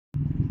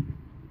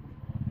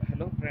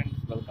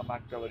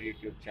back to our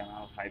YouTube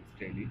channel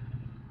Hyipsdaily.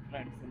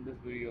 Friends, in this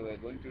video we are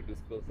going to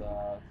discuss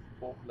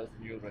 4 plus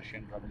new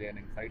Russian Ruble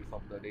earning sites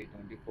of the day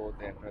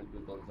 24th April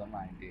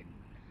 2019.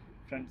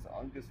 Friends,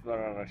 all these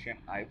were Russian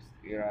Hyipes.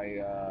 Here I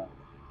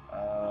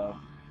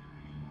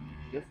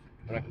just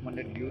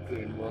recommended you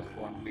to invest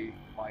only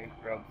 5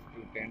 drugs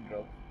to 10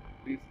 drugs.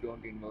 Please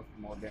don't invest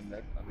more than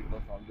that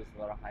because all these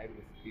were high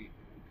risky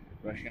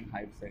Russian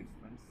Hyip sites,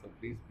 friends. So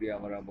please be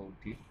aware about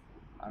it.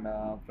 And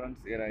friends,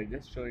 here I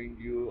just showing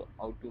you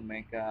how to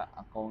make a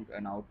account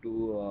and how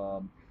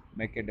to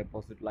make a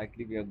deposit.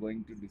 Likely we are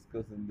going to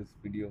discuss in this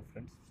video,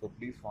 friends. So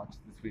please watch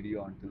this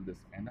video until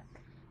this end.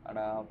 And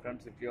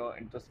friends, if you are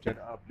interested,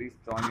 please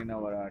join in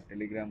our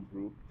Telegram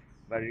group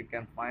where you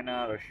can find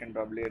Russian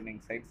Ruble earning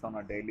sites on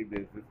a daily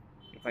basis.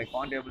 If I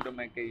can't able to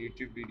make a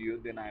YouTube video,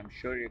 then I am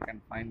sure you can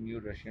find new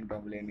Russian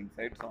Ruble earning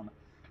sites on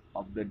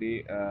of the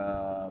day.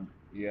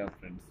 Yeah,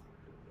 friends.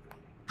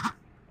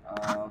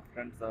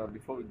 Friends,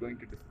 before we're going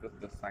to discuss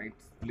the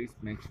sites, please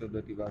make sure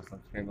that you have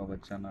subscribed our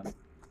channel. If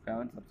you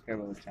haven't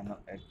subscribed our channel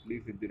yet,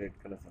 please hit the red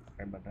color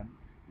subscribe button,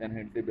 then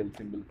hit the bell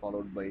symbol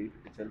followed by it.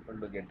 It's helpful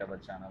to get our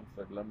channel's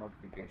regular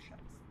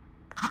notifications.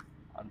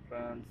 And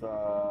friends,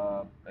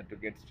 to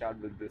get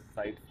started with this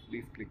site,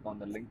 please click on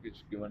the link which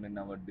is given in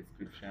our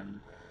description.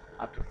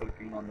 After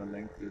clicking on the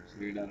link, which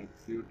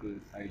redirects you to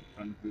the site,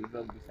 front view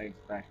of the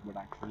site's dashboard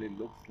actually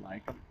looks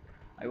like.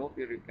 I hope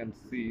here you can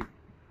see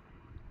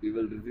we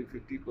will receive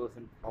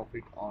 50%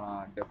 profit on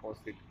our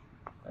deposit,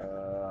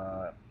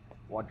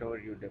 whatever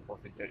you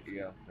deposited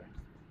here,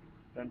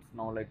 friends.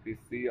 Now let me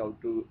see how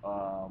to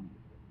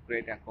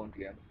create account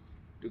here.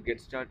 To get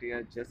started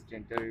here, just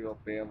enter your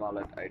pay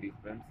wallet ID,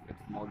 friends.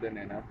 It's more than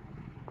enough.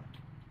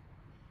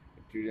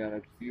 It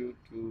redirects you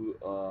to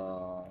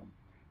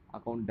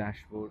account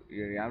dashboard.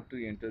 Here you have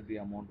to enter the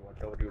amount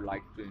whatever you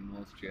like to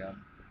invest here.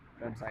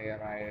 Friends,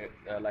 I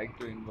like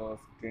to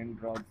invest 10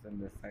 drops in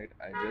this site.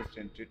 I just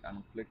enter it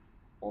and click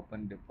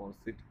open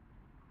deposit,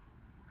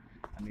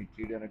 and it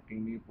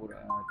redirecting me to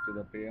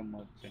the pay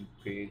merchant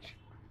page.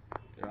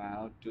 You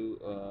have to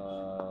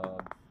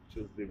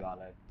choose the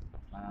wallet.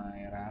 I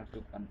have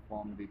to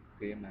confirm the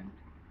payment.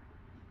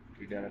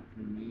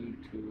 Redirecting me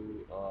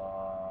to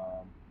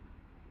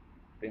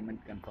payment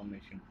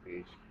confirmation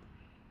page.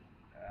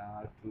 I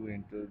have to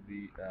enter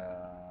the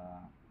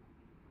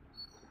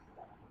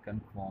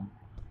confirm.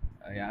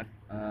 Here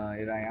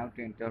I have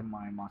to enter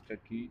my master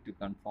key to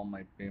confirm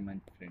my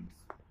payment, friends.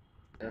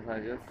 Yes, I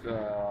just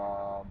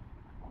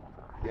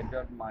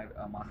entered my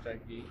master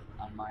key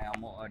and my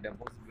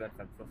deposit were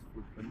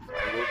successful, friends. I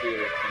hope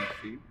you can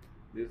see.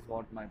 This is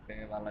what my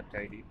pay wallet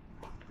ID,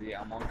 the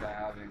amount I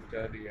have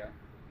entered here,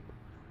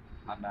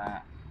 and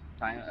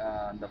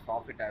the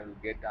profit I will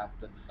get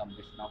after the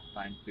completion of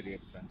time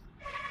period, friends.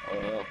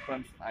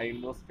 Friends, I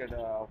invested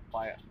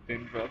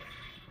 10 drops,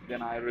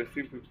 then I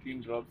received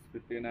 15 drops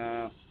within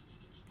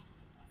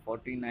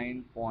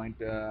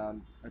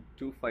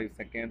 49.25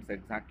 seconds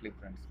exactly,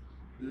 friends.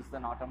 This is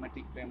an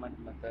automatic payment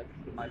method.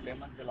 My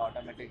payment will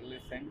automatically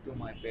send to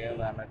my pay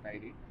wallet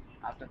ID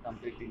after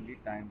completing the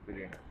time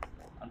period.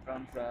 And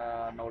friends,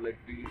 now let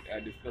me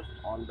discuss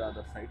all the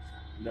other sites.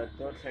 The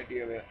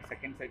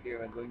second site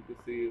you are going to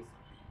see is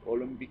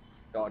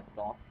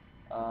Olympic.com.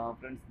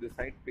 Friends, the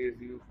site pays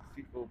you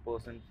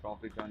 54%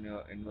 profit on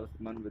your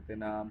investment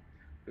within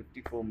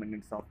 54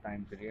 minutes of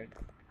time period.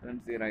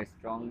 Friends, here I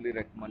strongly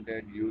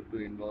recommended you to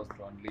invest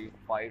only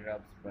 5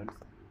 reps, friends.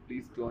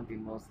 Please don't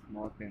invest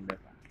more than that.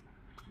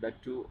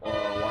 That too,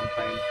 one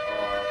time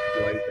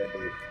twice a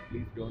day.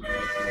 Please don't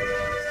invest more than that.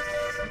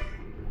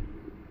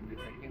 The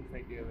second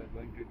site here we are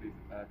going to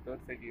third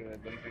site here we are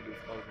going to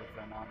discuss is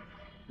on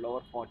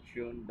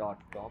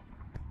flowerfortune.com.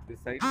 This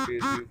site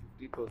pays you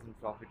 50%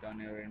 profit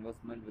on your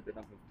investment within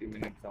a 50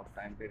 minutes of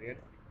time period.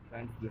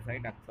 Friends, the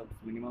site accepts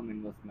minimum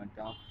investment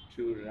of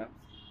 2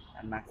 reps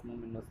and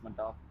maximum investment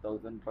of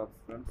 1000 reps,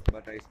 friends.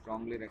 But I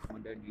strongly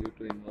recommended you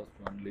to invest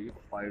only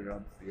 5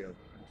 reps here,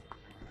 friends.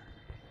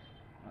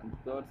 And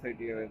third site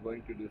here we are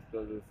going to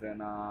discuss is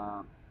an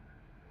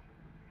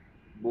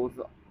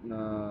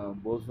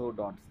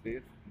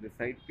Bozo.space. The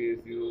site pays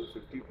you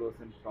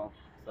 50% profit,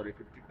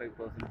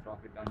 55%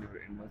 profit on your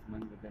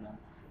investment within a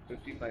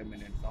 55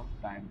 minutes of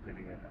time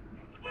period.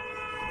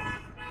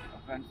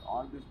 Friends,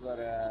 all these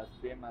were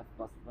same as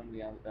first one we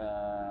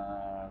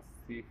have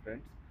see,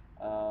 friends.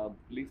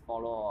 Please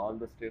follow all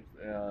the steps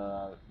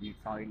we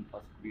saw in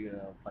first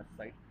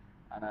site.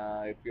 And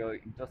if you are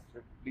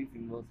interested, please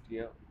invest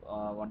here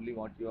only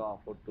what you are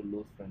afford to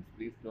lose, friends.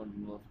 Please don't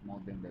invest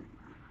more than that.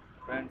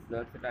 Friends,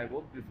 that's it. I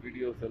hope this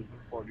video is helpful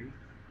for you.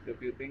 So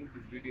if you think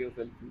this video is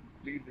helpful,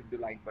 please hit the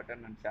like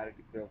button and share it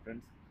with your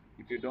friends.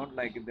 If you don't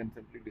like it, then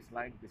simply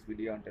dislike this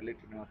video and tell it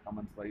in your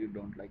comments why you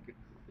don't like it,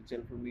 which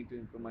helps me to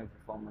improve my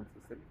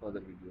performances in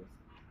further videos.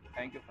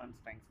 Thank you, friends.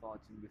 Thanks for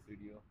watching this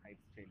video.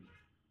 Hyipsdaily.